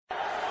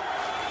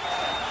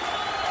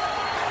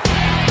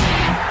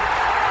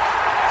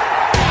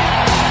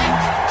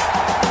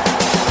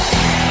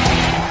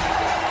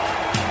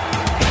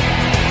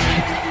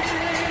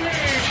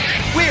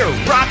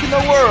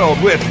the world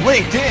with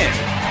LinkedIn.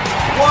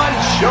 One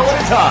show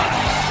at a time.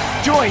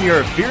 Join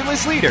your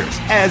fearless leaders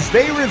as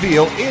they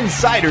reveal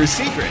insider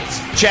secrets,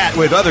 chat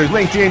with other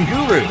LinkedIn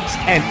gurus,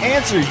 and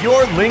answer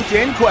your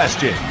LinkedIn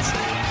questions.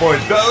 For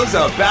those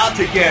about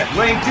to get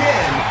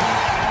LinkedIn,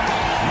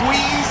 we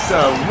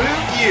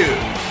salute you.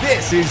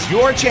 This is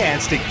your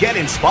chance to get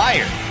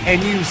inspired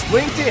and use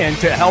LinkedIn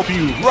to help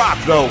you rock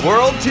the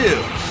world too.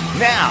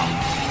 Now,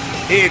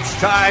 it's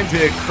time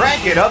to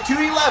crank it up to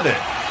 11.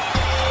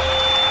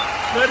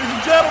 Ladies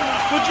and gentlemen,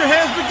 put your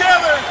hands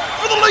together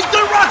for the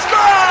LinkedIn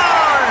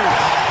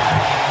Rockstars!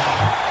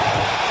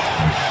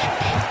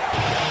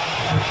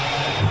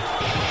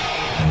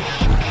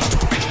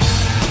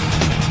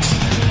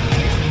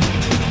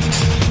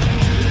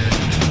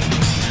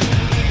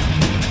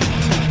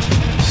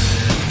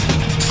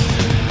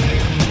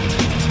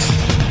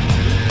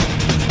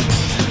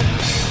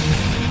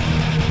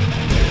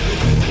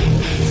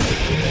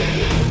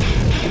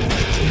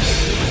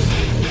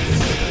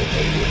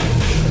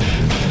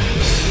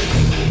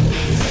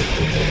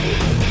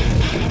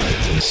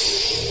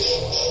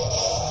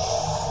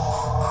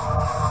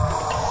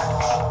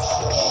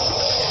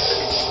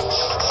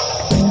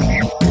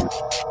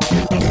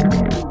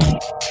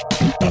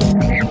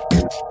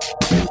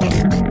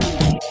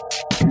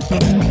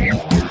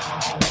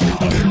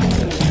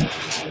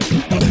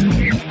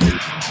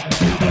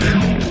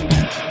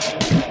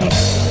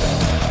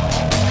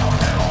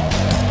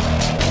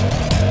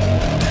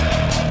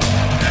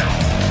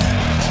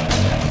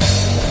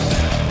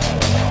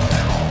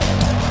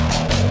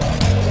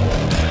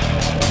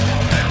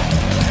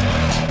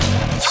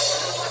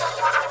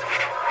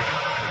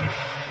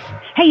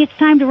 It's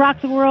time to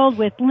rock the world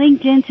with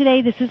LinkedIn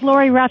today. This is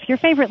Lori Ruff, your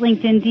favorite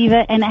LinkedIn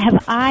diva, and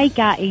have I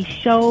got a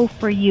show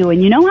for you.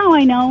 And you know how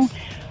I know?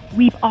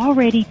 We've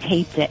already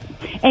taped it.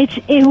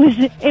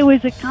 It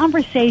was a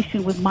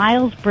conversation with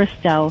Myles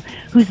Bristowe,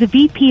 who's the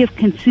VP of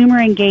Consumer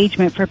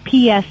Engagement for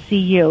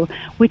PSCU,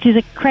 which is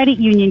a credit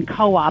union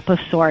co-op of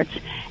sorts.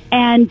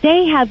 And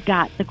they have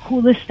got the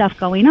coolest stuff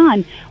going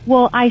on.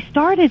 Well, I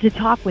started to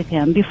talk with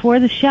him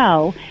before the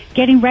show,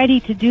 getting ready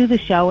to do the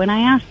show, and I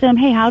asked him,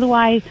 hey, how do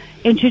I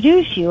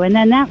introduce you? And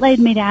then that led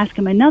me to ask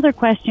him another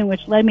question,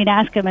 which led me to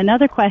ask him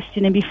another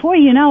question. And before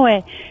you know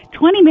it,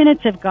 20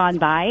 minutes have gone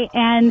by,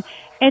 and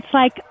it's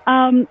like,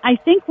 I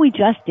think we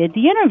just did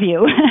the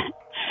interview.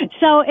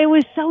 So it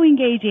was so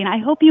engaging. I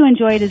hope you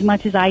enjoyed as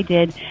much as I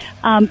did.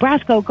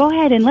 Bristowe, go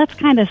ahead and let's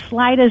kind of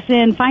slide us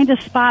in, find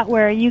a spot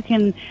where you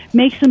can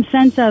make some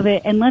sense of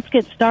it, and let's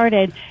get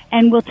started.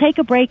 And we'll take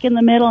a break in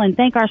the middle and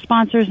thank our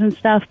sponsors and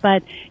stuff,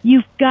 but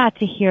you've got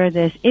to hear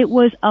this. It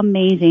was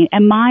amazing.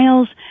 And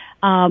Myles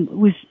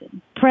was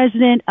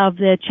president of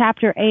the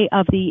Chapter A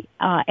of the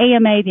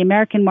AMA, the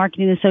American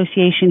Marketing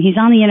Association. He's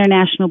on the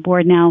international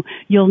board now.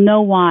 You'll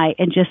know why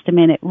in just a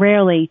minute.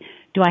 Rarely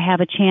do I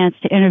have a chance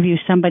to interview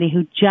somebody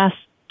who just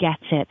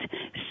gets it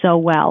so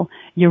well.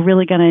 You're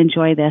really going to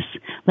enjoy this.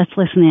 Let's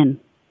listen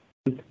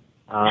in.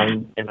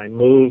 And I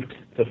moved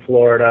to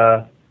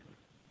Florida,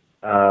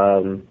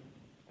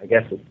 I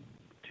guess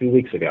 2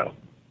 weeks ago.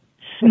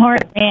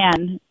 Smart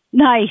man.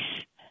 Nice.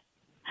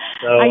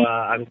 So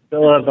I'm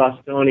still a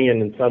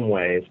Bostonian in some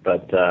ways,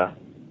 but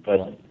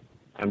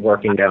I'm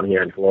working down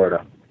here in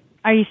Florida.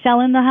 Are you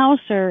selling the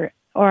house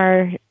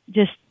or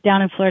just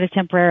down in Florida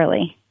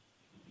temporarily?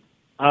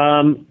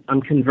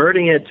 I'm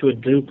converting it to a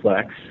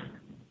duplex.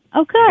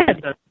 Oh, good.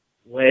 It's a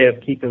way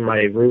of keeping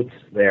my roots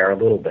there a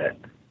little bit.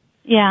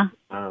 Yeah.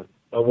 But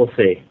we'll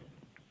see.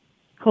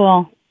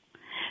 Cool.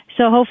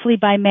 So hopefully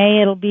by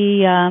May it'll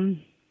be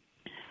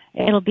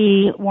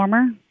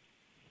warmer.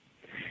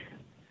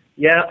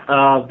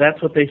 Yeah,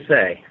 that's what they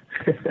say.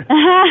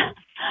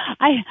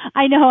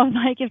 I know. I'm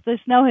like, if the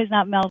snow has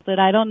not melted,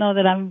 I don't know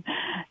that I'm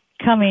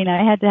coming.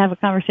 I had to have a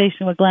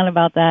conversation with Glenn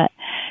about that.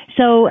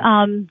 So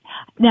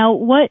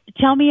now,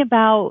 tell me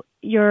about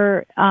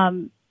your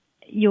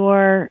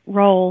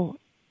role.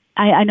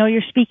 I know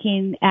you're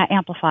speaking at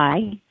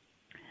Amplify.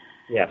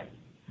 Yes.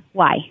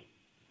 Why?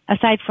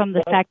 Aside from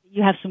the fact that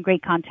you have some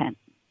great content.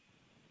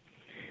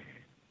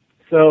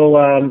 So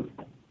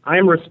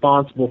I'm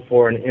responsible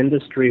for an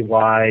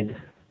industry-wide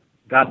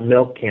Got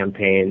Milk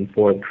campaign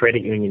for the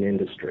credit union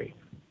industry.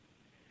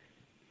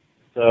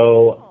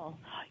 So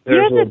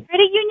you're the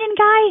credit union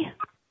guy?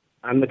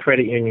 I'm the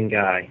credit union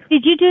guy.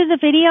 Did you do the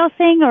video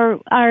thing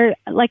or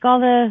like all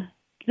the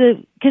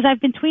because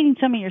I've been tweeting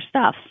some of your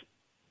stuff.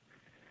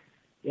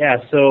 Yeah,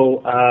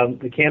 so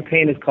the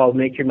campaign is called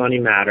Make Your Money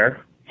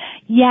Matter.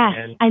 Yes,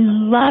 and I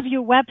love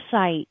your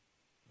website.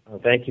 Oh,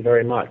 thank you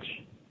very much.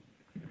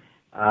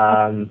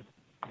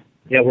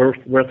 Yeah,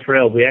 we're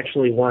thrilled. We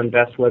actually won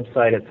Best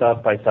Website at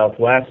South by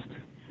Southwest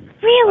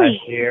really?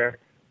 last year,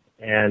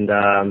 and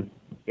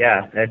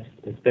yeah,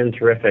 it's been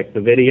terrific.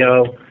 The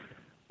video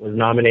was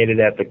nominated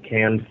at the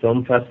Cannes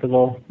Film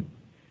Festival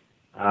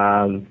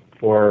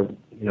for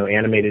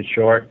animated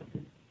short.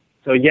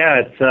 So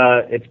yeah,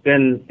 it's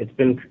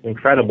been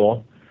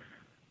incredible.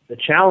 The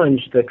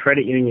challenge the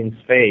credit unions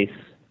face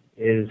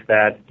is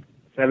that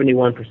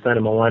 71%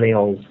 of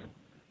millennials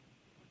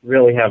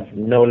really have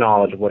no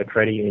knowledge of what a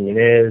credit union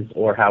is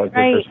or how it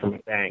differs from a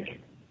bank.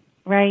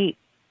 Right.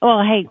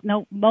 Well, hey,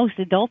 no, most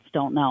adults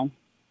don't know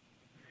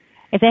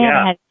if they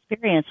haven't had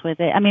experience with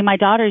it. I mean, my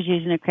daughter's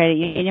using a credit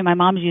union. My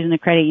mom's using a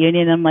credit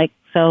union. I'm like,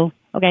 so,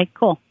 okay,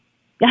 cool.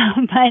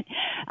 But,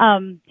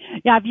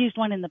 yeah, I've used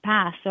one in the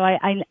past, so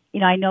I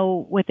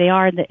know what they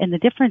are and the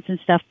difference and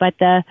stuff, but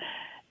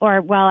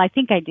I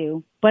think I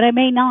do, but I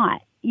may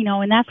not,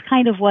 and that's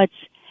kind of what's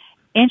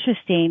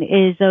interesting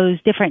is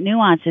those different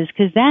nuances,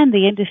 because then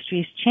the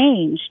industry's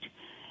changed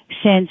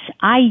since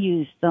I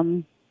used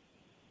them,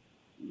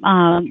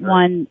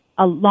 one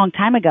a long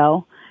time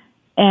ago,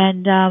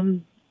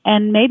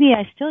 and maybe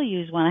I still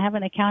use one. I have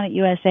an account at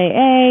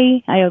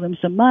USAA. I owe them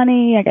some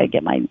money. I got to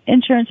get my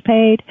insurance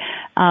paid.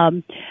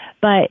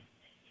 But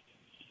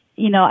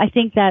I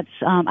think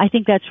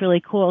that's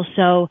really cool.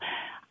 So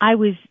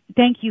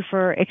thank you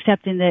for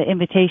accepting the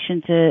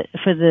invitation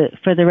for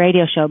the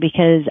radio show,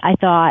 because I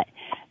thought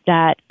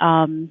that,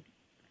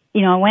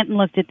 I went and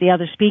looked at the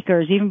other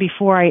speakers even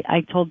before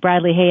I told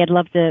Bradley, hey, I'd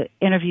love to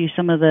interview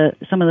some of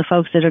the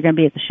folks that are going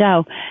to be at the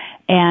show,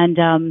 and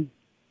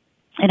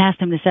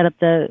asked him to set up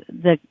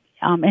the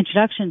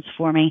introductions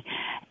for me,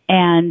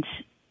 and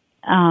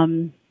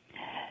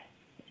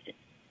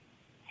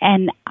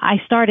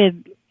I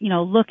started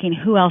looking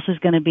who else is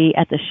going to be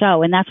at the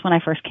show, and that's when I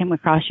first came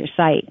across your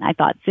site. I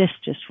thought, this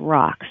just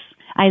rocks.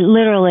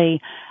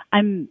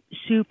 I'm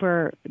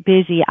super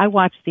busy. I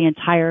watched the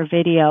entire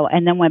video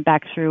and then went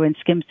back through and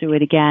skimmed through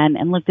it again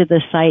and looked at the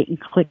site and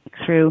clicked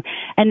through.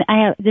 And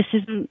I'm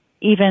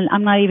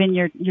not even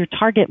your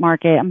target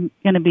market. I'm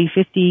going to be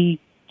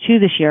 52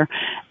 this year.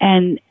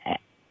 And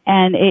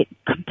it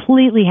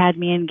completely had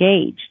me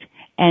engaged.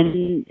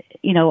 And,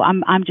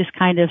 I'm just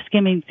kind of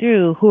skimming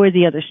through who are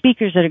the other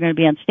speakers that are going to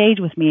be on stage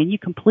with me, and you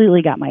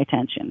completely got my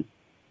attention.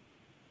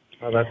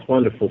 Oh, that's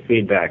wonderful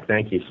feedback.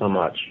 Thank you so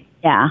much.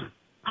 Yeah.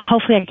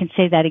 Hopefully I can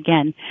say that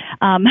again.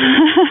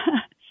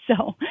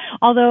 So,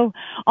 although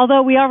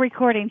we are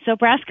recording, so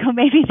Brasco,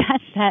 maybe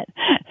that's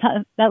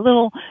that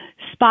little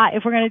spot.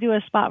 If we're going to do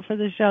a spot for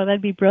the show,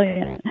 that'd be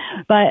brilliant.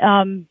 But,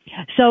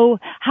 so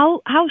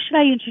how should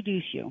I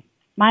introduce you?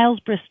 Myles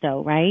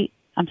Bristowe, right?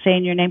 I'm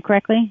saying your name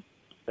correctly?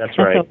 That's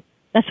right.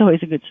 That's always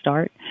a good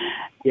start.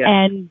 Yeah.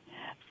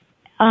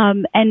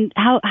 And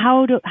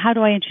how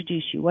do I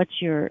introduce you?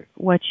 What's your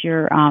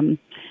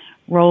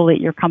role at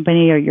your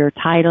company, or your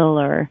title,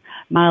 or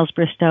Myles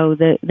Bristowe,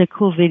 the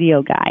cool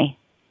video guy?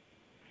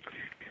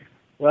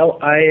 Well,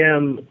 I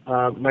am,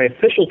 my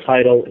official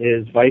title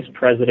is Vice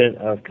President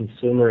of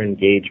Consumer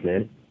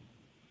Engagement.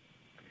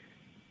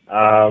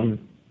 I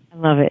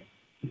love it.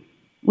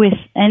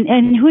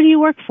 And who do you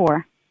work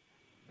for?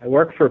 I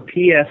work for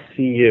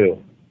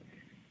PSCU.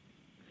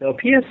 So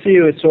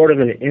PSCU is sort of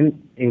an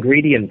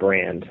ingredient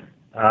brand.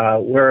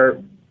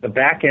 We're the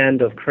back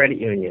end of credit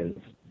unions.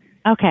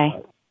 Okay.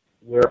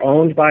 We're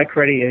owned by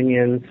credit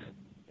unions,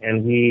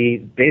 and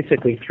we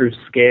basically, through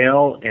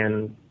scale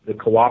and the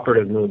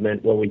cooperative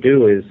movement, what we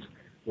do is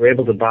we're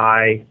able to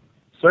buy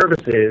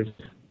services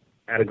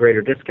at a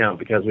greater discount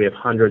because we have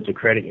hundreds of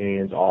credit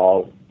unions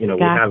all, we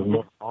have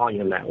more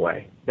volume that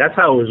way. That's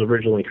how it was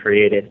originally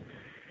created.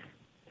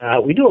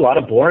 We do a lot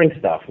of boring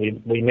stuff.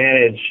 We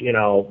manage,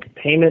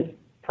 payment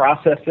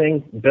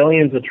processing,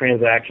 billions of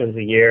transactions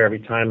a year every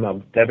time a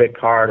debit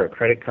card or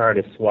credit card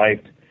is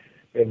swiped.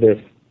 We have this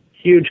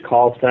huge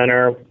call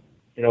center.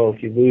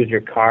 If you lose your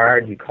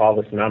card, you call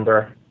this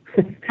number.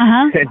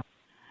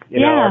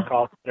 Our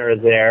call center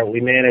is there.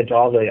 We manage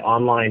all the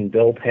online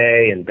bill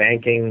pay and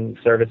banking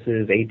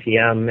services,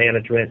 ATM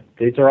management.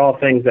 These are all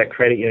things that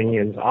credit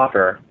unions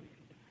offer.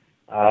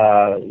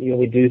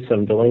 We do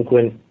some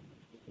delinquent,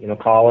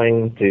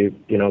 calling to,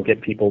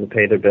 get people to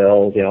pay their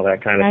bills,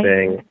 that kind of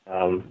thing.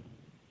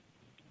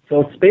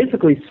 So it's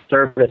basically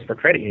service for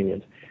credit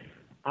unions.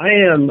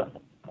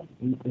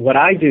 What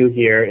I do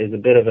here is a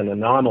bit of an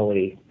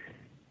anomaly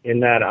in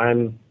that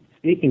I'm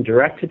speaking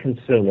direct to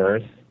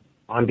consumers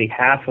on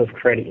behalf of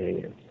credit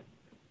unions.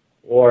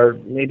 Or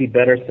maybe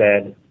better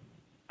said,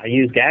 I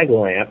use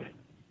GagLamp,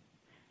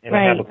 and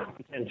I have a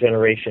content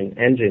generation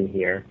engine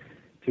here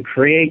to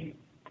create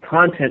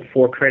content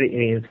for credit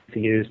unions to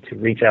use to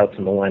reach out to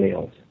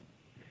millennials.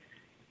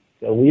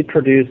 So we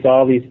produce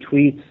all these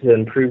tweets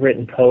and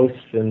pre-written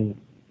posts and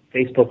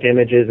Facebook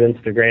images,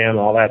 Instagram,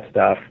 all that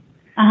stuff.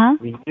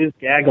 We use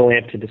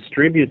GagLamp to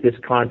distribute this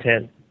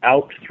content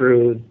out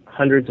through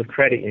hundreds of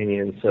credit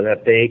unions so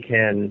that they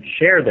can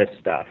share this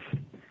stuff.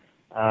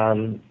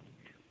 The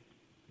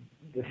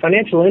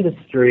financial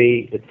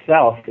industry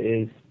itself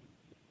has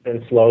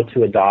been slow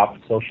to adopt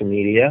social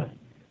media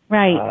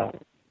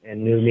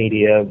and new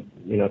media,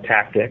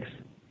 tactics.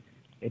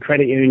 And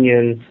credit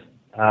unions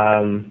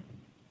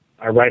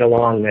are right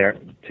along there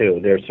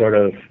too. They're sort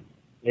of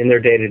in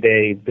their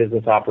day-to-day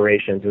business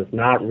operations is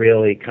not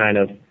really kind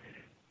of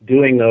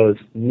doing those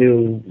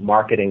new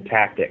marketing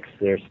tactics.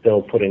 They're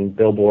still putting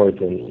billboards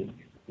and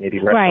maybe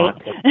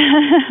restaurants.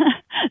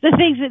 The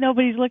things that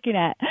nobody's looking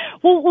at.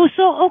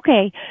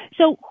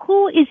 So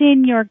who is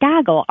in your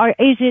gaggle?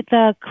 Is it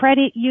the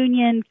credit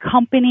union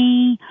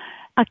company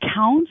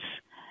accounts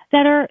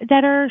that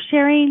are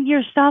sharing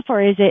your stuff,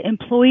 or is it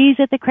employees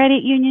at the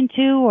credit union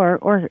too,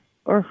 or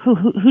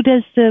who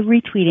does the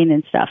retweeting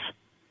and stuff?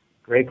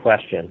 Great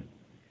question.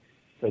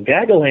 So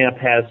GaggleAmp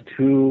has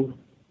two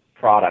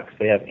products.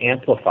 They have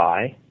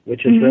Amplify,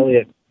 which is really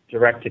a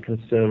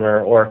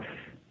direct-to-consumer, or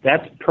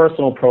that's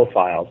personal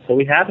profiles. So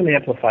we have an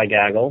Amplify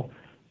Gaggle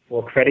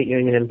for credit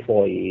union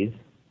employees.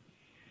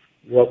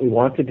 What we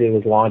want to do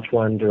is launch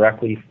one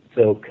directly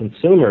so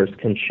consumers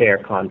can share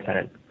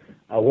content.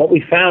 What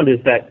we found is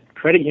that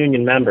credit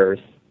union members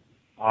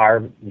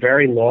are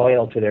very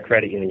loyal to their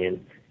credit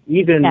union,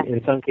 even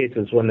in some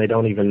cases when they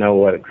don't even know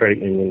what a credit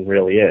union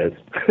really is.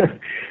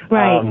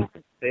 Right.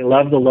 They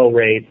love the low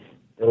rates,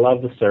 they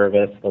love the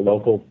service, the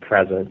local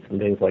presence, and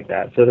things like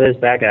that. So there's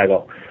that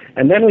Gaggle.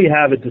 And then we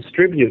have a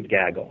Distribute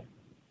Gaggle.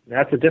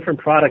 That's a different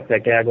product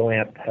that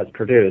GaggleAmp has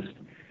produced.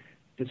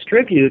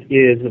 Distribute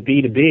is a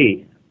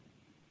B2B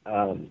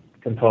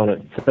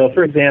component. So,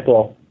 for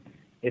example,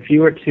 if you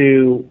were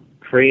to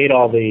create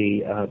all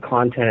the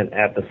content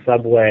at the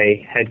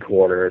Subway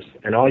headquarters,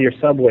 and all your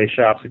Subway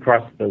shops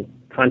across the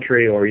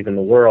country or even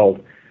the world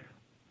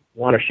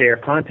want to share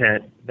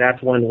content,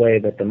 that's one way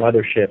that the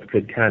mothership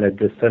could kind of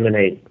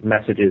disseminate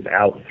messages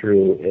out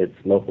through its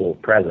local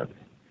presence.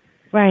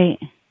 Right.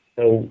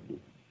 So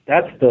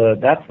that's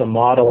the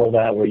model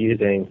that we're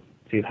using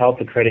to help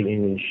the credit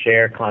union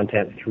share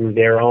content through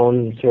their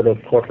own sort of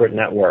corporate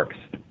networks,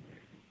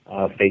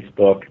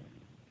 Facebook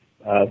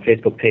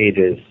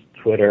pages,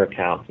 Twitter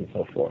accounts, and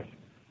so forth.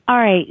 All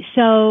right.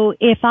 So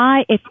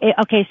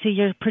so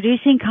you're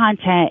producing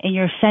content and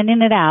you're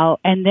sending it out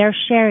and they're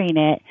sharing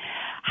it.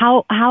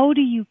 How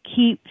do you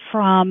keep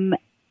from?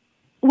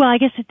 Well, I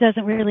guess it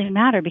doesn't really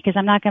matter because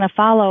I'm not going to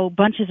follow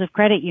bunches of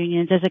credit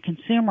unions. As a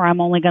consumer, I'm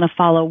only going to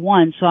follow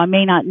one, so I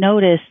may not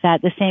notice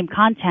that the same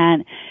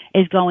content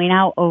is going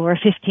out over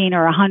 15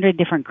 or 100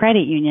 different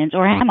credit unions,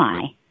 or am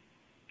I?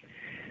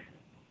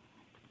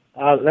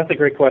 That's a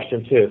great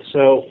question, too.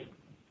 So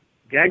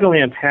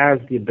GaggleAmp has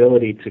the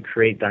ability to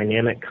create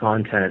dynamic or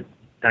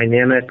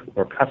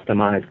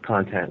customized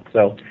content.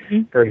 So,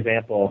 for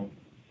example,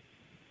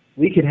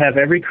 we could have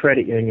every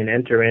credit union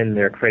enter in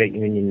their credit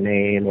union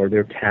name or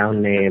their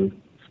town name,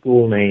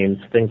 school names,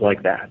 things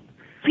like that.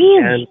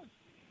 Really? And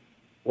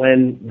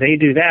when they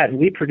do that,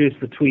 we produce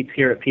the tweets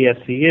here at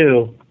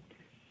PSCU,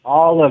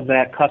 all of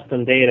that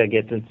custom data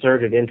gets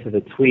inserted into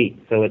the tweet.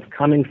 So it's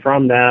coming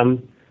from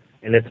them,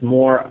 and it's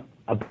more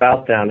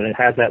about them, and it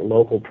has that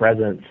local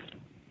presence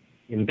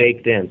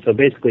baked in. So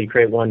basically you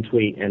create one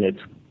tweet, and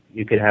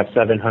you could have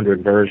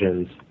 700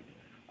 versions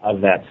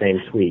of that same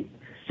tweet.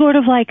 Sort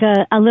of like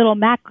a little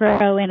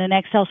macro in an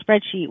Excel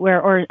spreadsheet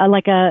or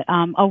like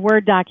a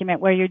Word document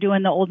where you're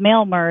doing the old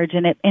mail merge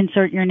and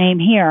insert your name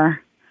here.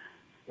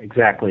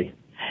 Exactly.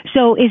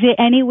 So is it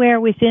anywhere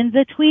within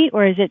the tweet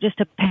or is it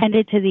just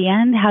appended to the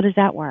end? How does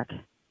that work?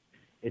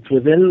 It's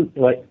within,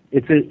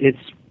 it's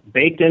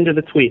baked into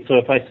the tweet. So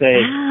if I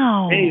say,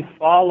 hey,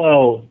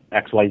 follow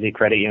XYZ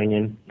Credit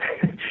Union,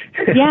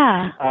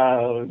 yeah,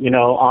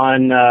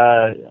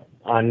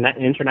 on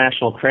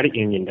International Credit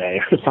Union Day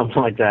or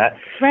something like that,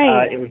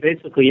 right. It would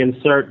basically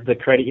insert the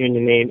credit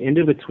union name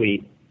into the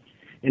tweet.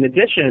 In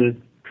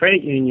addition,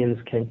 credit unions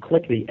can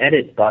click the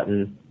edit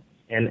button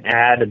and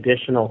add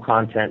additional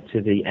content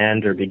to the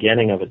end or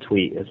beginning of a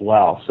tweet as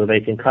well, so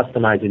they can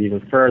customize it even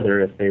further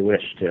if they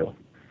wish to.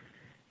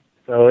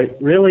 So it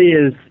really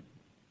is,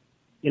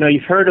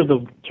 you've heard of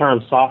the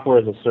term software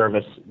as a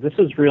service. This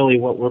is really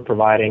what we're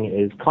providing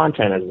is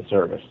content as a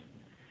service.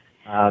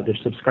 They're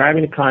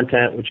subscribing to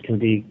content which can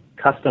be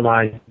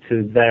customized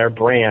to their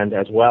brand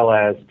as well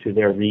as to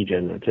their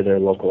region or to their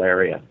local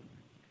area.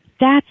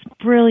 That's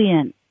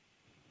brilliant.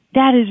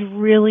 That is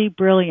really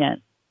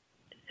brilliant.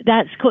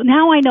 That's cool.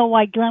 Now I know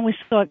why Glenn was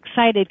so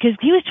excited because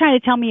he was trying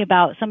to tell me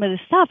about some of this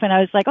stuff and I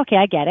was like, okay,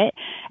 I get it.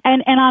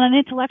 And on an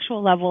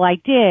intellectual level I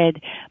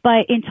did,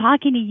 but in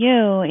talking to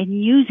you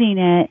and using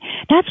it,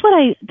 that's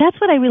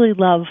what I really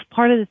love.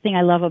 Part of the thing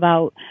I love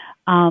about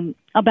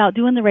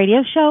doing the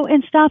radio show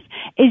and stuff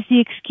is the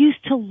excuse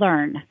to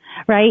learn,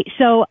 right?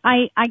 So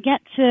I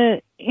get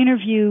to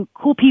interview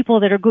cool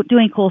people that are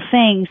doing cool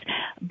things,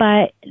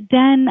 but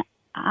then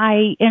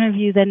I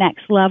interview the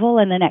next level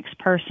and the next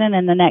person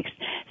and the next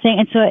thing.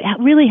 And so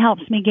it really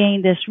helps me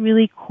gain this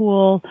really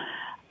cool,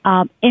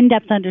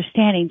 in-depth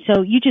understanding.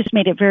 So you just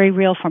made it very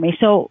real for me.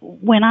 So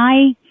when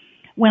I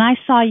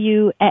saw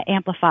you at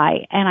Amplify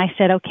and I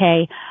said,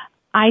 okay,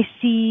 I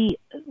see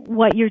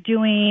what you're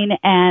doing,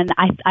 and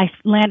I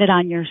landed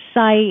on your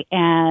site,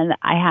 and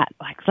I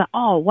thought,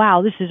 oh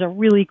wow, this is a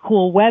really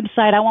cool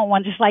website. I want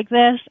one just like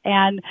this.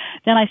 And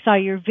then I saw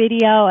your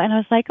video, and I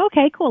was like,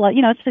 okay, cool.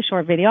 It's a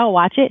short video. I'll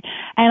watch it.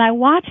 And I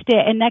watched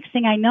it, and next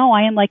thing I know,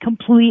 I am like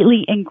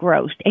completely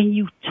engrossed, and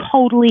you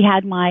totally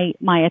had my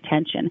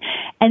attention.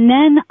 And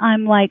then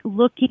I'm like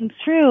looking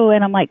through,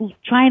 and I'm like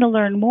trying to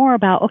learn more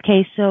about,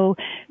 okay, so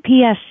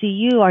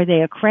PSCU, are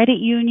they a credit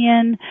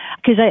union?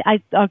 Because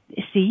I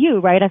CU,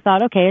 right? I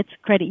thought, okay, it's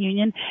a credit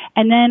union.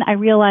 And then I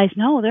realized,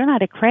 no, they're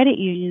not a credit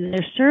union.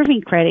 They're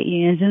serving credit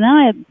unions. And then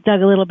I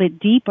dug a little bit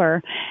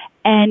deeper.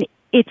 And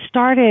it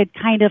started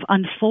kind of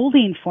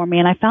unfolding for me,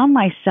 and I found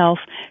myself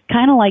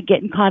kind of like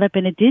getting caught up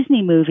in a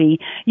Disney movie,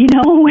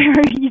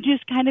 where you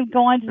just kind of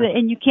go on to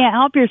and you can't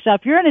help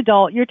yourself. You're an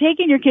adult, you're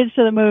taking your kids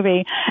to the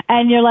movie,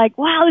 and you're like,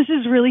 wow, this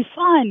is really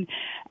fun.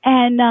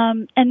 And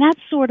that's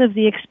sort of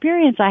the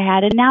experience I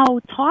had. And now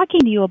talking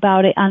to you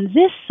about it on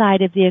this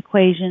side of the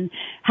equation,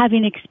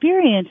 having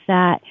experienced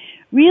that,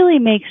 really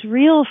makes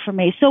real for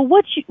me. So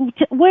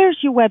where's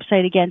your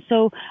website again?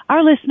 So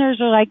our listeners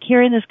are like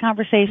hearing this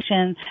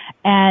conversation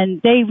and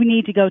they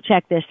need to go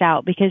check this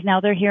out because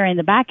now they're hearing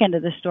the back end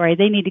of the story.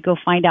 They need to go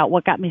find out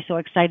what got me so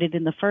excited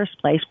in the first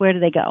place. Where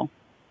do they go?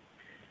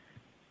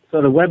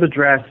 So the web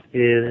address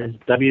is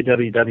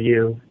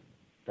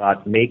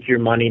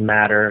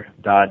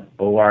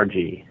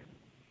www.makeyourmoneymatter.org.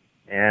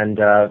 And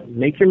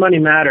Make Your Money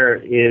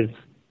Matter is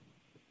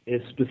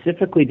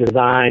specifically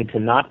designed to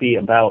not be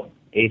about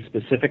a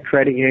specific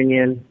credit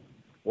union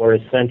or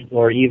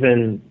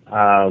even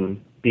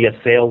be a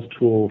sales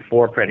tool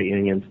for credit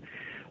unions.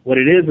 What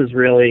it is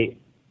really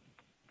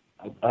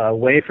a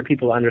way for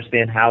people to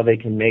understand how they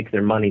can make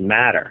their money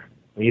matter.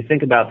 When you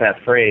think about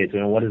that phrase,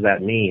 what does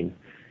that mean?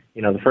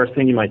 The first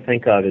thing you might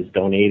think of is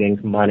donating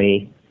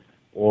money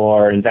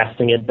or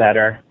investing it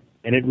better,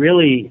 and it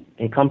really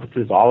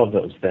encompasses all of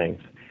those things.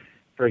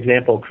 For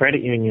example,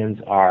 credit unions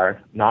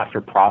are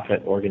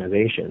not-for-profit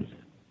organizations.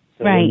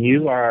 So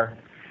right.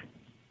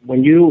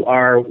 When you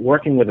are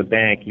working with a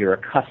bank, you're a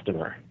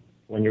customer.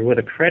 When you're with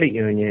a credit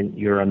union,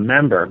 you're a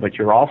member, but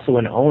you're also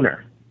an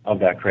owner of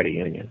that credit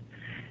union.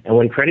 And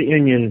when credit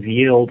unions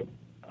yield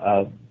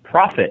a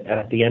profit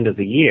at the end of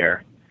the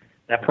year,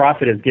 that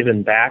profit is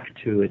given back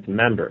to its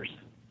members,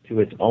 to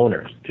its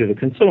owners, to the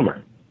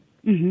consumer.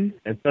 Mm-hmm.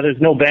 And so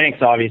there's no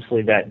banks,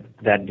 obviously, that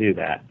do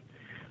that.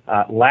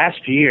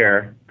 Last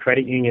year,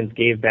 credit unions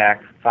gave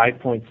back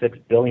 $5.6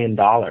 billion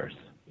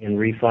in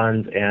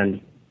refunds and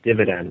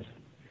dividends.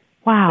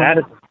 Wow. That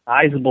is a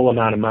sizable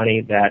amount of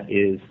money that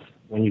is,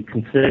 when you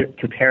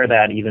compare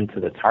that even to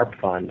the TARP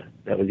fund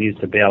that was used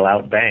to bail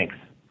out banks,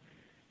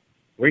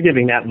 we're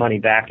giving that money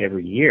back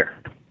every year.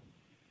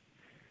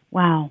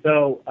 Wow.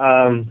 So,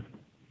 so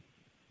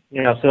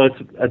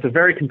it's a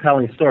very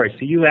compelling story.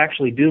 So you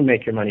actually do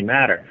make your money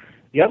matter.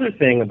 The other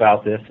thing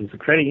about this is the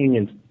credit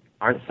unions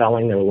aren't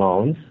selling their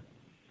loans.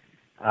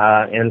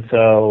 And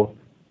so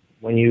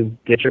when you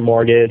get your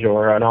mortgage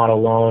or an auto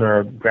loan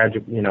or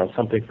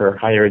something for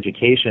higher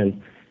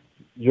education,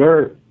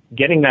 you're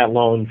getting that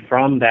loan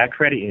from that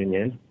credit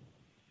union,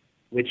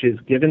 which is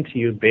given to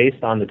you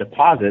based on the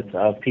deposits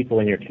of people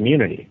in your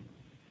community.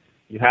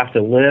 You have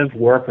to live,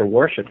 work, or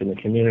worship in the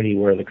community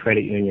where the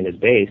credit union is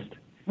based.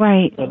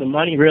 Right. So the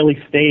money really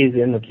stays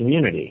in the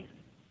community.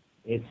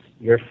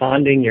 You're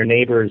funding your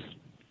neighbor's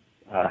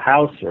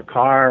house or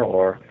car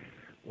or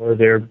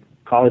their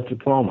college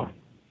diploma.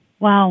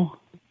 Wow.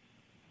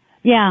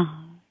 Yeah.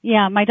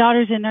 My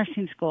daughter's in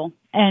nursing school,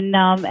 and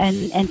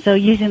so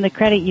using the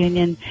credit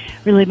union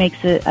really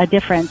makes a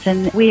difference.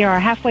 And we are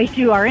halfway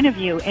through our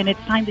interview, and it's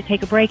time to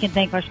take a break and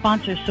thank our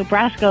sponsors. So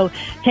Bristowe,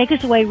 take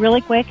us away really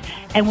quick,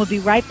 and we'll be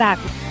right back.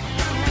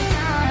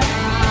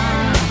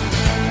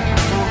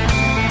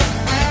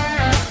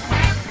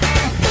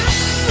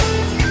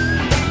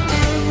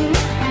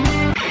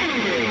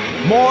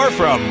 More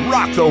from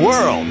Rock the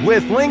World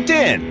with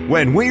LinkedIn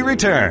when we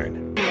return.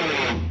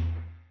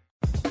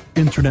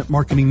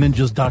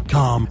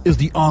 InternetMarketingNinjas.com is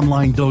the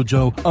online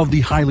dojo of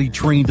the highly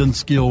trained and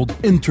skilled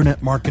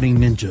Internet Marketing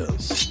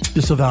Ninjas.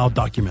 Disavow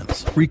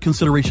documents,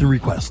 reconsideration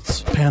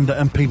requests, Panda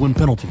and Penguin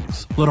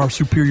penalties. Let our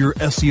superior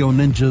SEO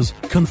ninjas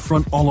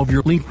confront all of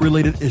your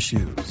link-related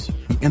issues.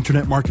 The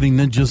Internet Marketing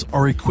Ninjas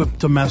are equipped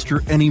to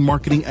master any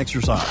marketing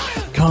exercise,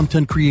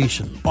 content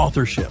creation,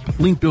 authorship,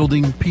 link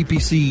building,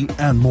 PPC,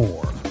 and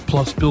more.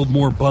 Plus, build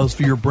more buzz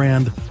for your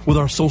brand with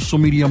our social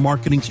media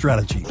marketing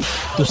strategy.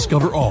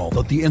 Discover all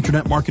that the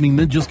Internet Marketing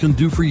Ninjas can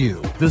do for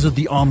you. Visit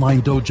the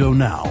online dojo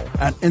now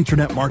at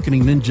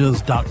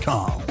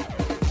InternetMarketingNinjas.com.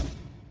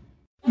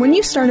 When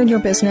you started your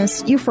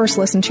business, you first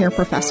listened to your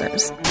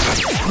professors.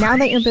 Now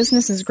that your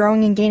business is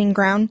growing and gaining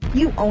ground,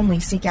 you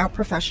only seek out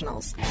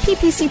professionals.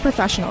 PPC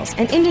Professionals,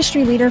 an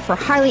industry leader for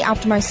highly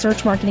optimized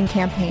search marketing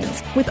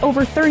campaigns with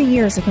over 30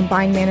 years of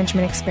combined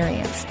management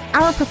experience.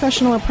 Our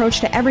professional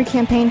approach to every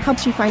campaign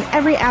helps you find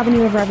every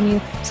avenue of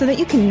revenue so that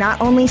you can not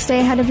only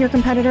stay ahead of your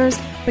competitors,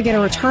 but get a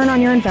return on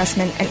your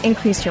investment and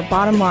increase your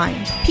bottom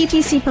line.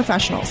 PPC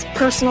Professionals,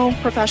 personal,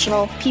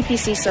 professional,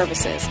 PPC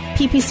services.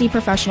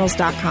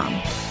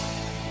 PPCprofessionals.com.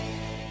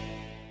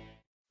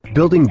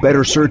 Building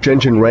better search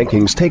engine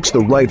rankings takes the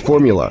right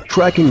formula.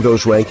 Tracking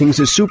those rankings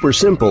is super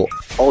simple.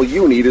 All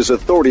you need is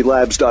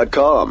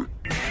AuthorityLabs.com.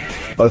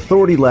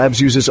 Authority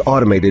Labs uses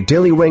automated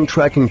daily rank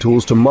tracking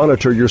tools to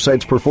monitor your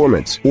site's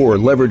performance or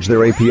leverage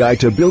their API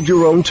to build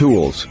your own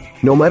tools.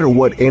 No matter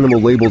what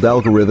animal-labeled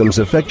algorithms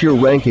affect your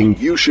ranking,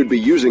 you should be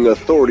using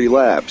Authority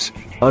Labs.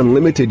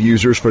 Unlimited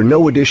users for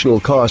no additional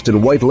cost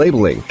and white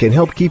labeling can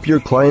help keep your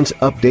clients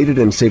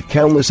updated and save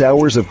countless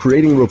hours of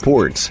creating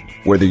reports.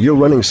 Whether you're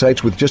running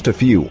sites with just a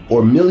few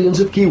or millions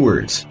of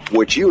keywords,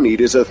 what you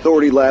need is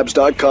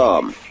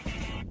AuthorityLabs.com.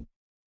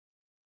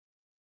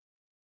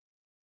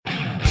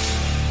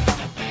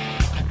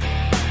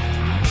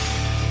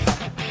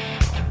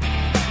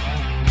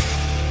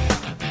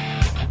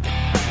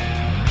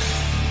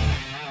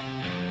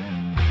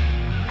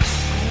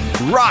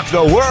 rock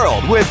the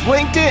world with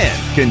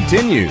LinkedIn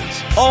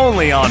continues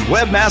only on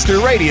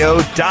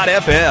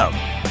webmasterradio.fm.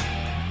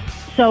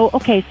 So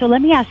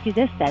let me ask you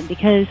this then,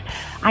 because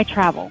I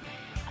travel.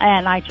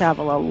 And I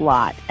travel a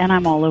lot, and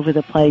I'm all over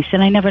the place,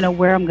 and I never know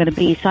where I'm going to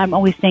be. So I'm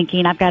always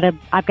thinking I've got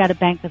to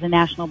bank with a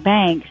national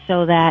bank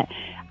so that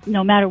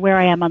no matter where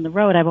I am on the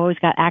road, I've always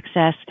got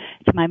access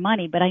to my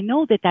money. But I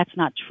know that that's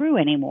not true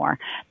anymore.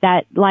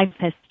 That life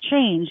has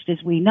changed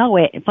as we know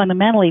it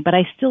fundamentally. But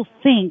I still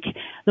think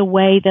the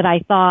way that I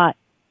thought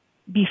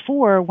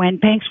before, when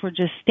banks were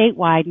just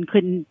statewide and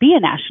couldn't be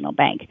a national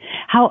bank.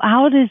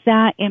 How does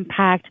that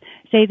impact?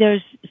 Say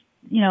there's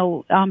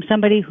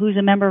somebody who's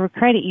a member of a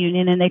credit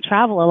union and they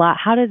travel a lot.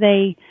 How do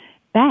they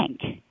bank?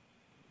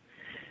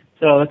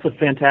 So that's a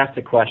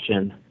fantastic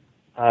question.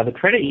 The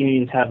credit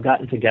unions have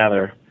gotten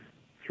together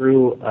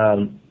through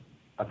a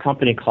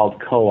company called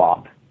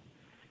Co-op.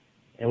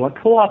 And what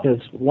Co-op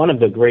is, one of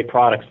the great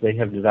products they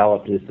have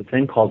developed is the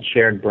thing called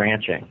shared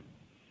branching.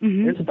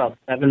 Mm-hmm. There's about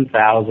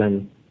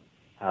 7,000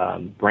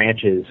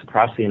 branches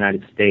across the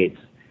United States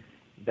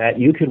that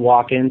you could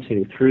walk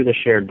into through the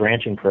shared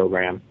branching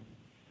program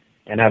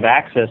and have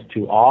access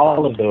to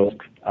all of those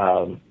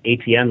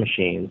ATM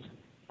machines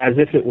as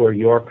if it were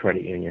your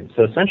credit union.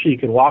 So essentially you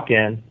can walk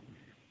in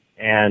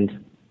and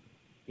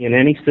in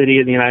any city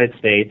of the United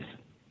States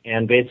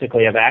and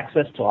basically have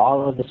access to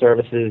all of the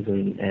services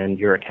and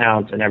your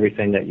accounts and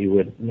everything that you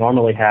would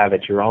normally have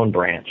at your own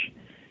branch.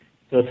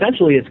 So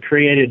essentially it's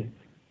created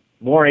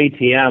more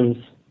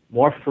ATMs,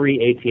 more free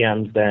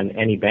ATMs than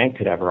any bank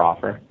could ever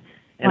offer,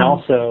 and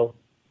also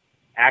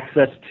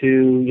access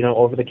to,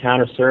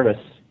 over-the-counter service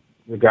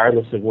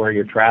regardless of where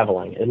you're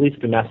traveling, at least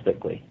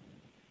domestically.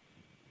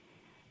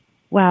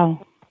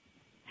 Wow.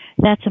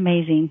 That's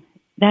amazing.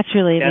 That's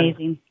really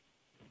amazing.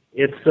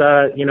 It's,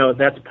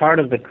 that's part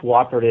of the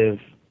cooperative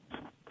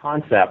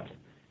concept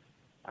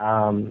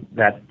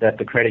that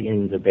the credit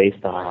unions are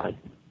based on.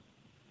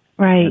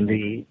 Right. And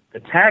the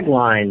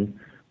tagline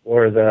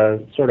or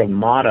the sort of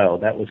motto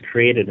that was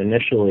created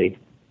initially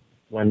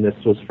when this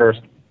was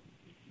first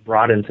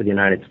brought into the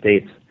United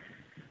States,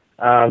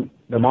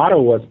 the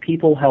motto was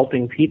people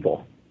helping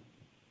people.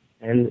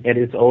 And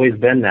it's always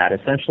been that.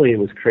 Essentially, it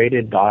was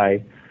created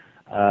by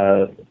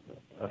a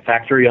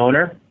factory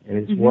owner,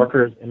 and his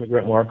workers,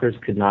 immigrant workers,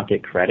 could not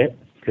get credit,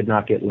 could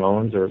not get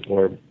loans or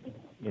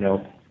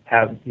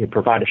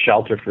provide a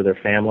shelter for their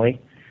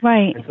family.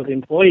 Right. And so the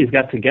employees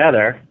got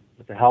together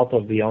with the help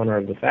of the owner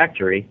of the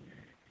factory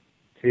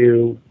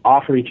to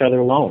offer each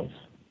other loans.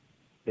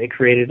 They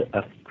created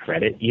a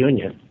credit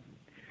union.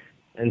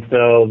 And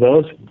so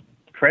those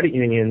credit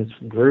unions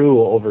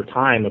grew over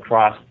time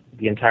across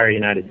the entire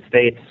United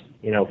States,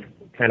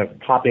 kind of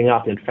popping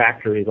up in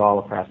factories all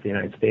across the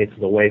United States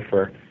as a way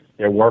for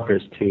their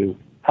workers to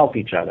help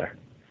each other.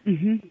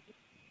 Mm-hmm.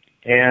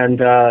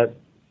 And,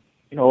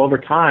 over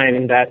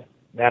time, that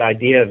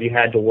idea of you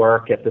had to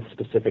work at this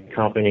specific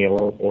company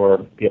or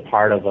be a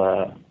part of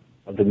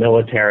the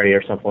military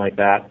or something like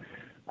that,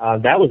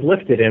 that was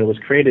lifted and was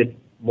created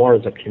more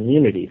as a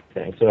community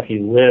thing. So if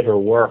you live or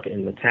work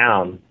in the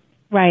town,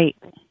 right,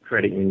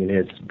 credit union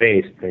is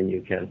based, then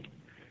you can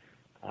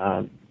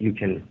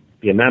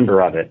be a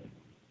member of it.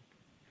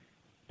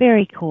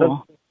 Very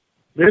cool. So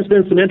there's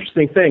been some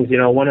interesting things.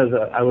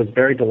 I was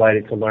very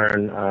delighted to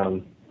learn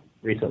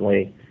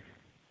recently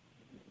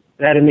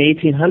that in the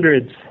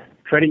 1800s,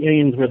 credit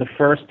unions were the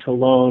first to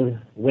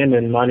loan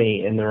women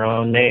money in their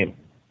own name,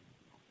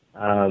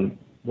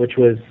 which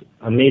was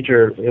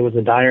it was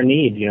a dire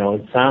need.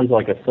 It sounds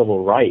like a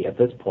civil right at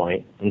this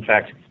point. In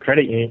fact,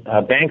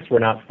 banks were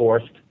not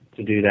forced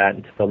to do that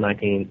until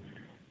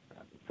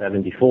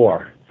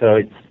 1974. So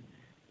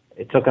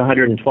it took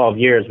 112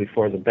 years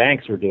before the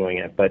banks were doing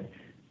it. But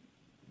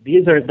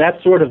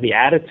that's sort of the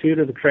attitude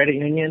of the credit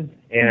union,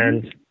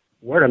 and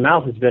word of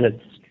mouth has been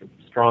its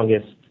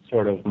strongest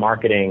sort of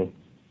marketing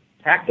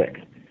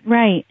tactic.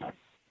 Right.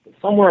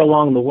 Somewhere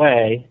along the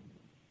way,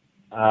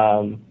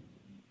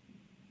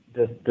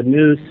 the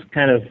news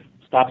kind of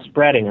stopped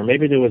spreading, or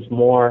maybe there was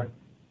more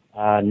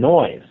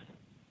noise.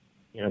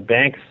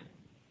 Banks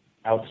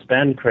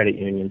outspend credit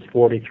unions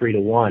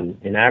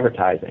 43-1 in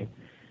advertising.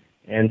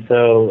 And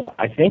so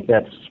I think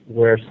that's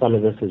where some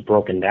of this is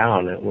broken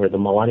down, where the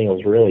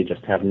millennials really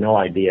just have no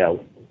idea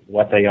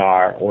what they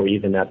are or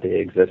even that they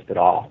exist at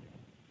all.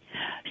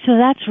 So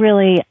that's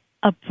really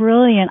a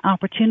brilliant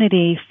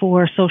opportunity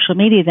for social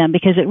media then,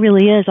 because it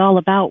really is all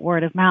about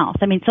word of mouth.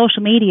 I mean,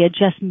 social media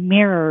just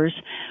mirrors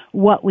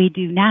what we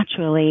do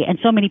naturally, and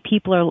so many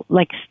people are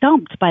like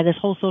stumped by this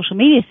whole social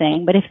media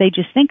thing. But if they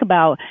just think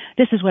about,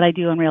 this is what I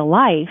do in real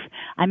life,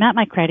 I'm at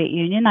my credit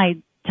union,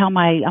 I'm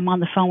on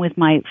the phone with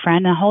my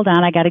friend, and hold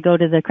on, I got to go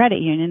to the credit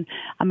union.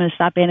 I'm going to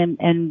stop in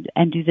and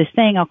do this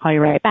thing. I'll call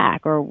you right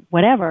back, or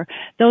whatever.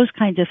 Those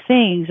kinds of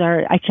things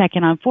I check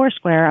in on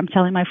Foursquare. I'm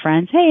telling my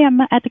friends, hey, I'm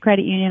at the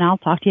credit union. I'll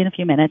talk to you in a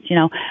few minutes,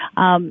 the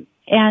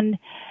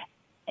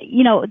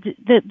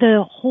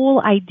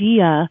whole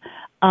idea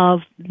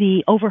of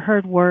the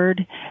overheard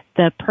word,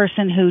 the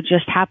person who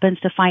just happens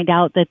to find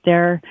out that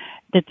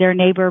their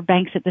neighbor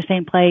banks at the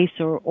same place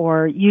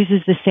or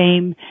uses the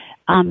same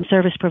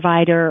service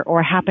provider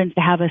or happens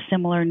to have a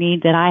similar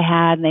need that I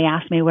had, and they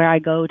ask me where I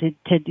go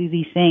to do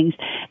these things.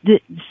 The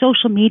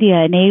social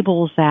media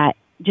enables that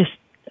just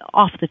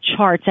off the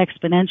charts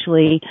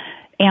exponentially,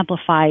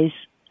 amplifies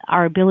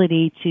our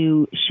ability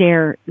to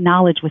share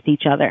knowledge with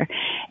each other.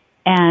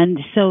 And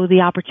so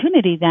the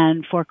opportunity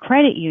then for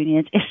credit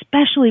unions,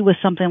 especially with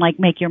something like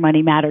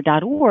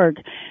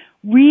MakeYourMoneyMatter.org,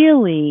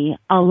 really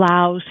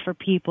allows for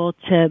people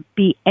to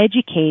be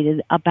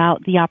educated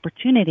about the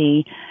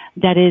opportunity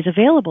that is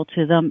available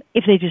to them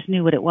if they just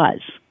knew what it was.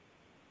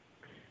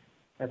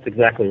 That's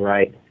exactly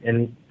right.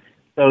 And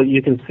so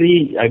you can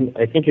see,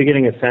 I think you're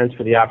getting a sense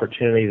for the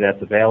opportunity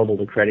that's available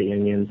to credit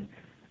unions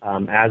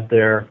as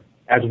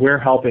we're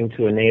helping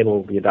to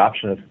enable the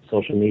adoption of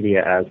social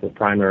media as the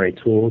primary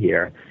tool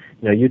here.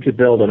 You know, you could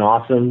build an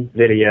awesome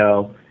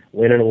video,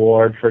 win an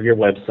award for your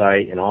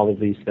website and all of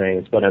these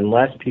things, but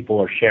unless people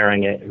are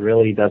sharing it, it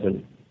really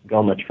doesn't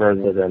go much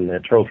further than the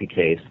trophy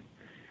case.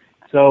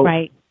 So,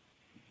 right.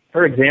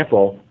 For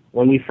example,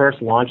 when we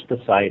first launched the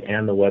site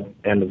and the web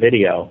and the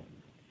video,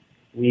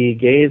 we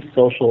gave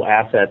social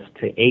assets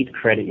to 8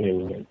 credit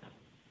unions,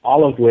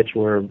 all of which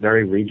were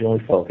very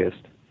regionally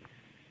focused.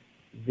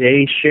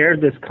 They shared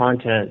this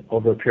content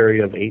over a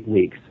period of 8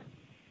 weeks.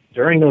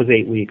 During those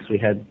 8 weeks, we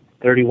had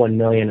 31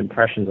 million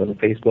impressions on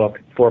Facebook,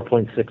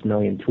 4.6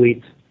 million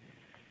tweets.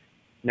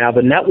 Now,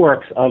 the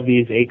networks of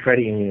these 8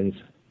 credit unions,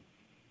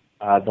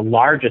 the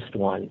largest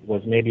one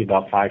was maybe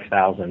about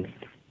 5,000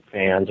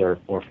 fans or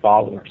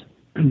followers.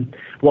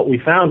 What we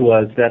found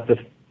was that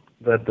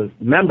the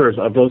members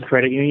of those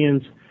credit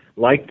unions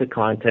liked the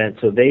content,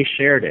 so they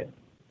shared it.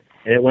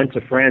 And it went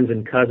to friends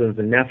and cousins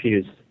and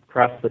nephews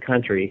across the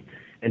country.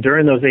 And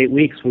during those 8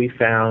 weeks, we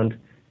found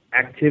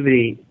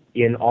activity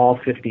in all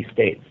 50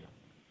 states.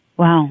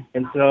 Wow.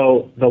 And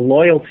so the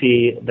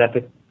loyalty that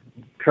the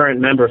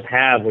current members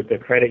have with the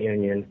credit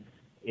union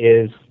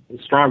is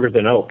stronger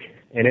than oak.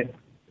 And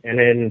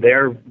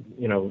they're,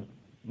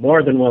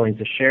 more than willing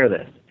to share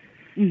this.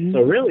 Mm-hmm.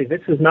 So really,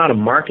 this is not a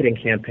marketing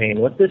campaign.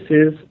 What this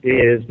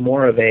is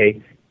more of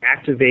a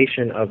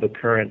activation of the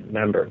current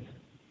members.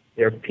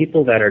 They're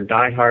people that are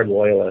diehard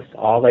loyalists.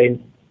 All they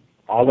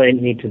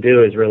need to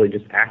do is really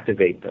just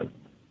activate them.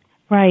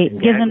 Right,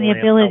 give them the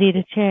ability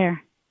to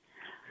share.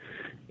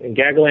 And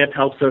GagAMP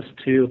helps us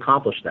to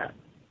accomplish that.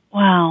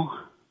 Wow.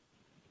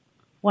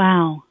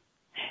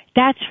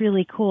 That's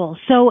really cool.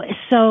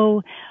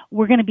 So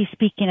we're going to be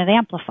speaking at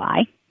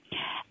Amplify,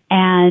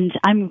 and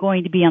I'm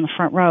going to be on the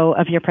front row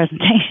of your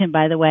presentation,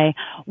 by the way.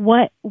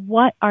 What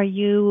are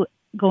you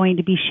going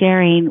to be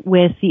sharing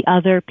with the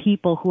other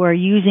people who are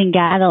using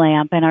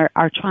GagAMP and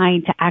are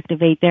trying to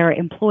activate their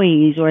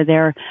employees or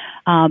their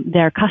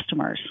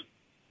customers?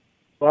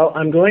 Well,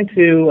 I'm going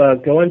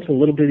to go into a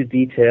little bit of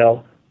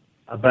detail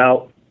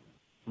about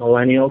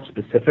millennials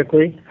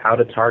specifically, how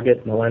to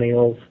target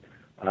millennials,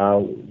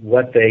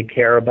 what they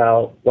care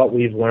about, what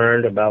we've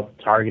learned about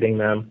targeting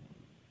them.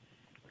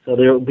 So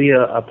there will be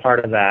a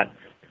part of that.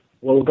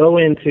 We'll go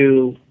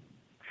into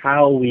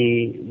how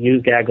we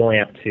use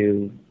GagAMP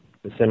to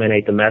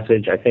disseminate the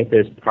message. I think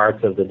there's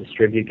parts of the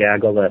distribute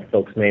Gaggle that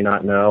folks may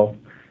not know,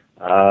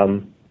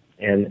 and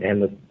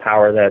the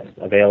power that's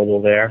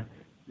available there.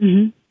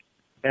 Mm-hmm.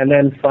 And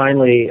then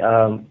finally,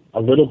 a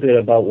little bit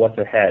about what's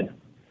ahead,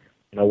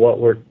 what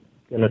we're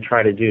going to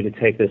try to do to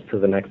take this to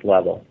the next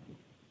level.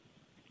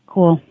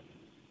 Cool.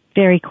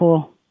 Very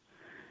cool.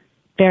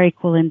 Very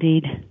cool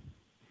indeed.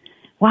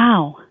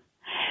 Wow.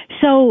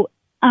 So,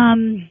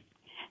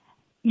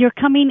 you're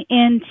coming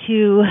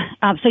into,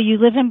 so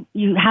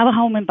you have a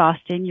home in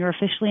Boston. You're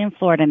officially in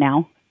Florida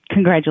now.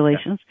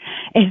 Congratulations.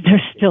 Yeah.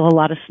 There's still a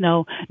lot of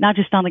snow, not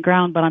just on the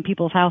ground, but on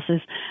people's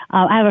houses.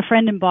 I have a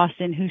friend in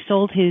Boston who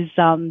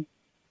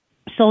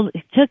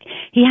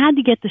he had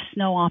to get the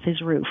snow off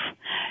his roof.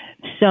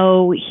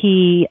 So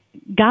he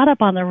got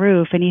up on the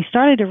roof and he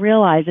started to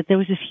realize that there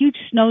was this huge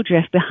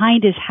snowdrift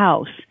behind his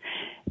house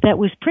that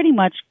was pretty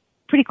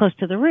close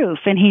to the roof.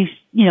 And he's,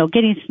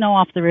 getting snow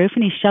off the roof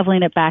and he's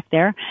shoveling it back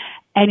there.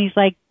 And he's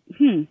like,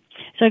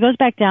 So he goes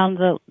back down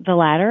the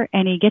ladder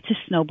and he gets his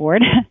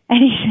snowboard and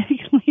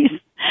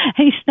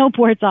he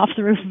snowboards off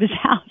the roof of his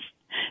house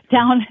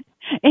down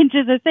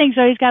into the thing.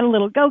 So he's got a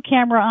little Go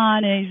camera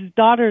on and his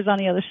daughter's on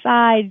the other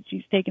side.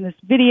 She's taking this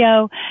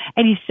video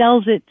and he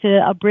sells it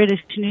to a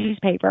British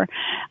newspaper,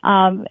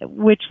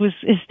 which was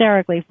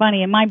hysterically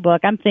funny. In my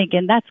book, I'm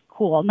thinking that's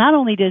cool. Not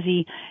only does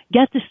he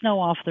get the snow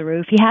off the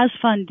roof, he has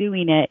fun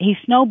doing it. He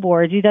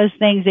snowboards. He does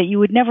things that you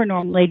would never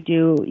normally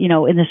do,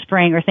 in the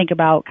spring or think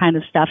about kind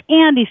of stuff.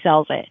 And he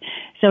sells it.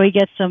 So he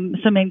gets some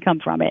income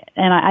from it.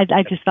 And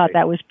I just thought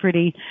that was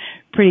pretty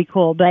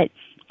cool. But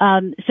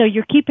so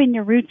you're keeping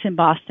your roots in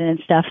Boston and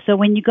stuff. So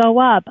when you go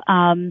up,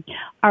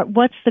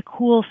 what's the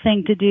cool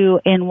thing to do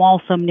in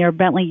Waltham near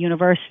Bentley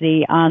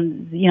University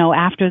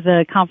after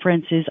the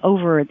conference is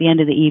over at the end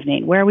of the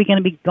evening? Where are we going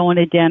to be going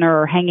to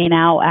dinner or hanging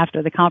out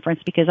after the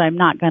conference? Because I'm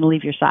not going to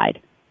leave your side.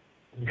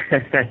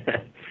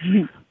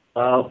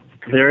 Well,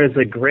 there is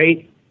a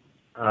great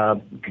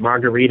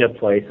margarita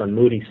place on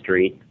Moody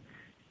Street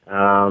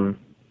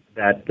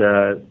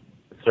that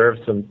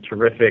serves some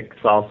terrific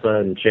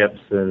salsa and chips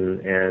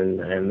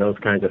and those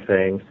kinds of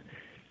things.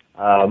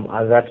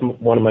 That's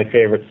one of my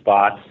favorite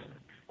spots.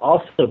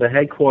 Also,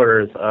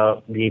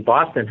 the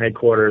Boston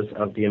headquarters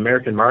of the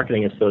American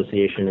Marketing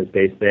Association is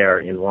based there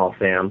in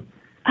Waltham.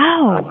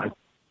 Oh.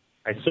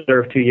 I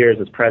served 2 years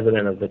as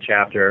president of the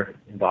chapter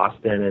in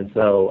Boston, and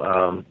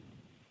so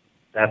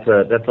that's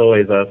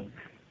always a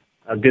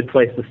good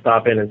place to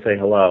stop in and say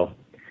hello.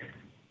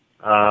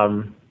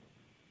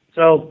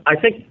 So I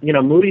think,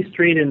 Moody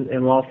Street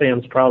in Waltham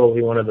is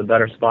probably one of the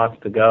better spots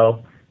to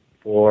go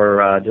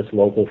for just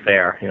local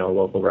fare,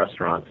 local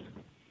restaurants.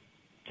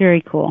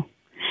 Very cool.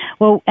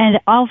 Well, and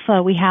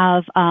also we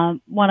have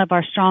one of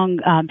our strong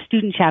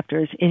student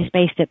chapters is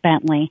based at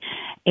Bentley,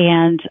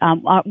 and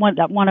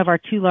one of our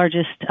two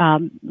largest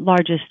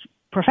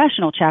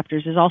professional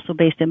chapters is also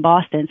based in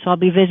Boston. So I'll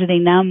be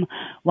visiting them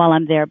while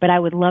I'm there. But I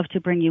would love to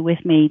bring you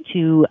with me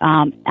to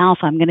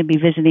Alpha. I'm going to be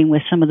visiting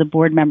with some of the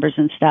board members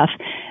and stuff.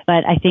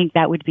 But I think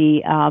that would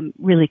be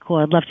really cool.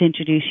 I'd love to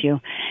introduce you.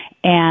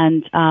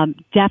 And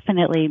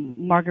definitely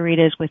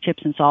margaritas with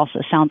chips and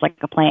salsa sounds like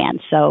a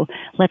plan. So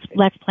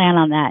let's plan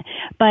on that.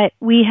 But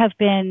we have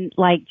been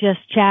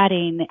just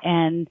chatting,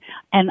 and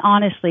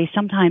honestly,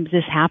 sometimes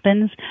this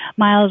happens,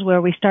 Myles,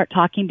 where we start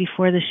talking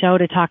before the show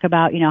to talk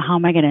about, how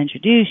am I going to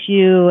introduce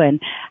you and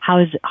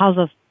how's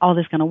all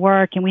this going to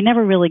work? And we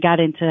never really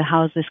got into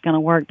how's this going to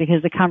work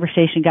because the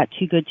conversation got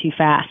too good too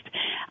fast.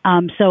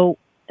 So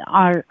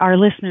our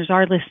listeners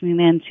are listening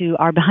in to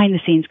our behind the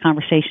scenes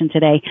conversation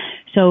today.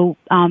 So,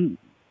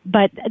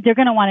 but they're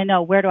going to want to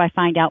know, where do I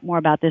find out more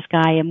about this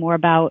guy and more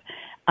about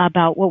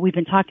what we've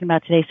been talking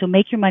about today. So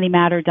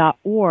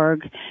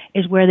makeyourmoneymatter.org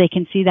is where they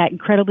can see that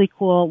incredibly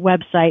cool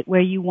website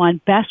where you won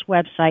best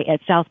website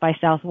at South by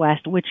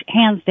Southwest, which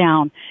hands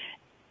down,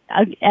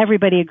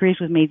 everybody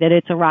agrees with me that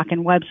it's a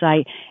rockin'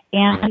 website,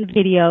 and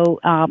video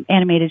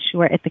animated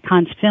short at the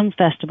Cannes Film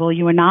Festival.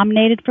 You were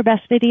nominated for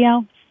Best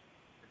Video?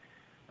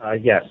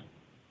 Yes.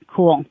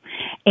 Cool.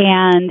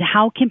 And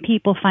how can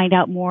people find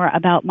out more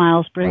about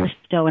Myles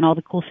Bristowe and all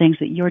the cool things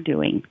that you're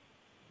doing?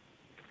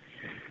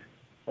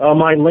 Well,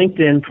 my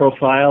LinkedIn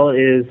profile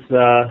is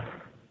Myles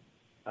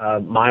Bristowe,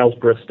 Myles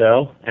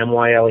Bristowe,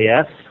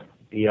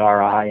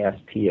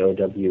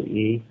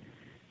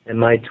 and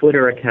my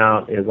Twitter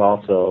account is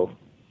also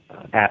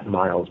at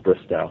Myles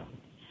Bristowe.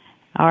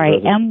 All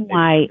right,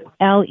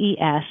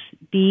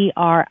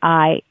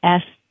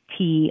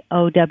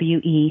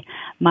 MylesBristowe,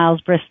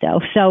 Myles Bristowe.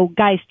 So,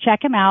 guys,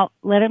 check him out.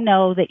 Let him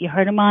know that you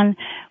heard him on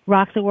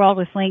Rock the World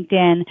with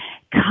LinkedIn.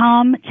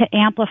 Come to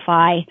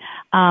Amplify.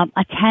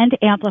 Attend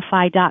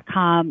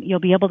amplify.com. You'll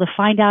be able to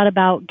find out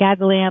about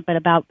GaggleAmp and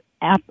about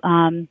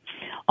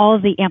all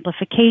of the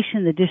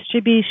amplification, the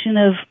distribution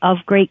of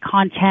great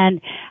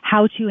content,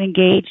 how to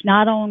engage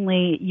not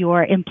only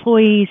your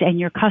employees and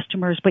your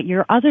customers, but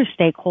your other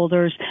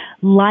stakeholders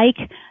like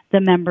the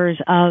members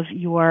of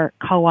your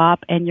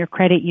co-op and your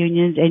credit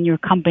unions and your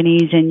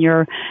companies and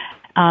your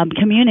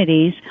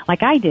communities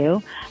like I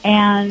do.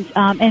 And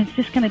it's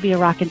just going to be a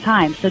rockin'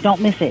 time. So don't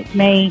miss it.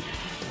 May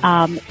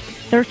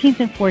 13th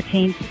and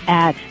 14th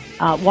at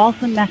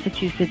Waltham,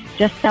 Massachusetts,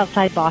 just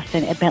outside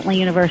Boston at Bentley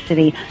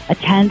University.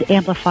 Attend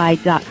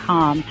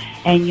amplify.com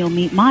and you'll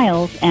meet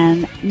Myles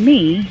and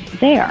me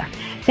there.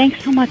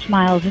 Thanks so much,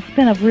 Myles. It's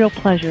been a real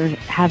pleasure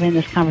having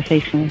this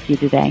conversation with you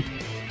today.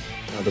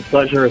 The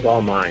pleasure is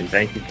all mine.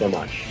 Thank you so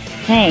much.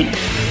 Thanks.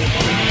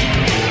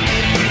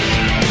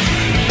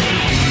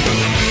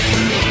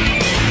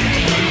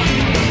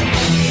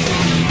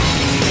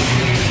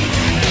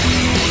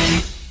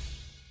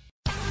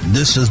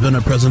 This has been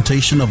a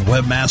presentation of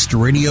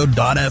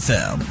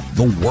WebmasterRadio.fm,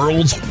 the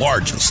world's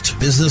largest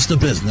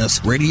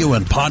business-to-business radio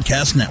and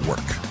podcast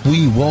network.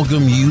 We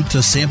welcome you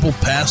to sample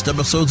past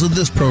episodes of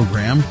this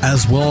program,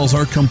 as well as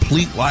our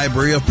complete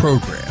library of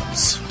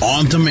programs,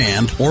 on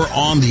demand or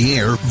on the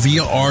air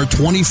via our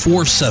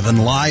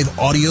 24/7 live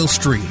audio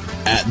stream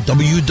at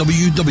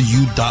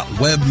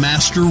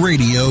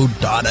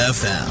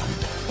www.webmasterradio.fm.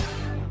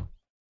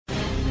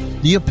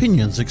 The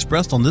opinions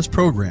expressed on this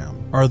program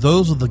are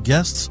those of the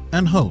guests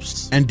and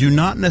hosts and do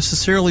not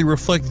necessarily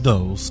reflect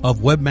those of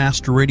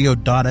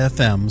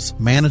WebmasterRadio.fm's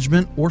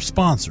management or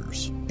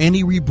sponsors.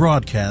 Any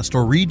rebroadcast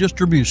or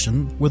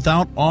redistribution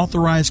without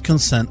authorized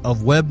consent of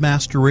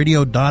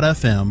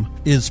WebmasterRadio.fm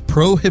is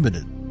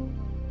prohibited.